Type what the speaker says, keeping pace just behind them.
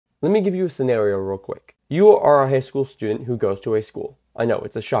Let me give you a scenario real quick. You are a high school student who goes to a school. I know,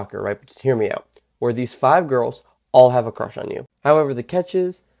 it's a shocker, right? But just hear me out. Where these 5 girls all have a crush on you. However, the catch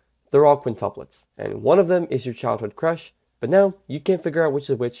is, they're all quintuplets. And one of them is your childhood crush, but now you can't figure out which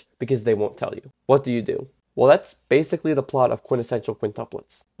is which because they won't tell you. What do? Well, that's basically the plot of Quintessential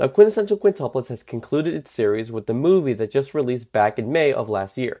Quintuplets. Now, Quintessential Quintuplets has concluded its series with the movie that just released back in May of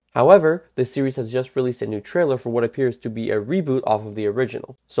last year. However, the series has just released a new trailer for what appears to be a reboot off of the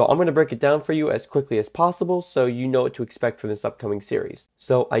original. So I'm going to break it down for you as quickly as possible so you know what to expect from this upcoming series.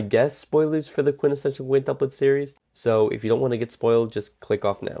 So I guess spoilers for the Quintessential Quintuplets series. So if you don't want to get spoiled, just click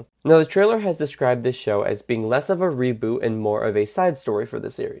off now. Now, the trailer has described this show as being less of a reboot and more of a side story for the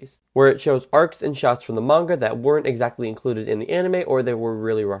series, where it shows arcs and shots from the manga that weren't exactly included in the anime or they were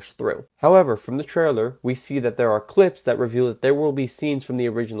really rushed through. However, from the trailer, we see that there are clips that reveal that there will be scenes from the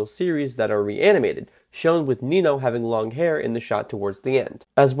original series that are reanimated, shown with Nino having long hair in the shot towards the end,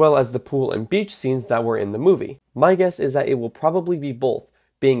 as well as the pool and beach scenes that were in the movie. My guess is that it will probably be both,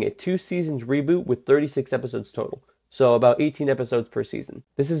 being a 2-seasons reboot with 36 episodes total, so about 18 episodes per season.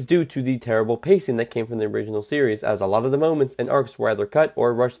 This is due to the terrible pacing that came from the original series, as a lot of the moments and arcs were either cut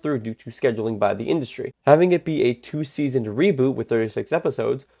or rushed through due to scheduling by the industry. Having it be a 2-season reboot with 36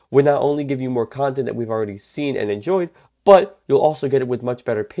 episodes would not only give you more content that we've already seen and enjoyed, but you'll also get it with much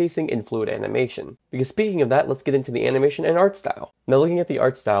better pacing and fluid animation. Because speaking of that, let's get into the animation and art style. Now, looking at the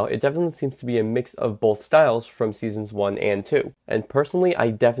art style, it definitely seems to be a mix of both styles from seasons 1 and 2. And personally,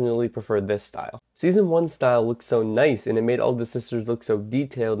 I definitely prefer this style. Season 1's style looked so nice and it made all the sisters look so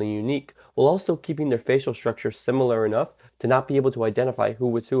detailed and unique, while also keeping their facial structure similar enough to not be able to identify who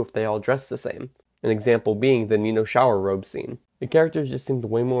was who if they all dressed the same. An example being the Nino shower robe scene. The characters just seemed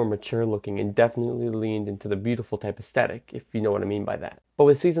way more mature looking and definitely leaned into the beautiful type aesthetic, if you know what I mean by that. But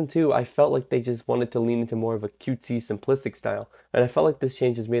with season 2, I felt like they just wanted to lean into more of a cutesy, simplistic style, and I felt like this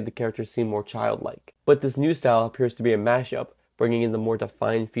change has made the characters seem more childlike. But this new style appears to be a mashup, bringing in the more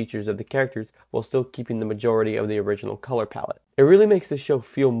defined features of the characters while still keeping the majority of the original color palette. It really makes the show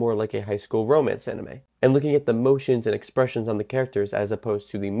feel more like a high school romance anime. And looking at the motions and expressions on the characters as opposed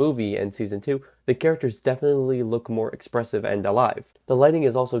to the movie and season 2, the characters definitely look more expressive and alive. The lighting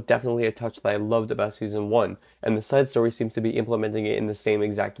is also definitely a touch that I loved about season 1, and the side story seems to be implementing it in the same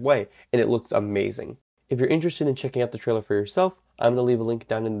exact way, and it looks amazing. If you're interested in checking out the trailer for yourself, I'm going to leave a link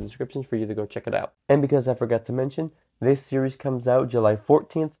down in the description for you to go check it out. And because I forgot to mention, this series comes out July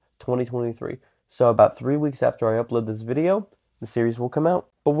 14th, 2023. So about 3 weeks after I upload this video, the series will come out.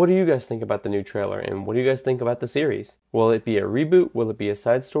 But what do you guys think about the new trailer, and what do you guys think about the series? Will it be a reboot, will it be a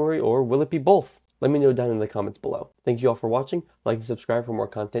side story, or will it be both? Let me know down in the comments below. Thank you all for watching, like and subscribe for more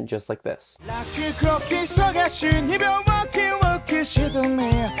content just like this.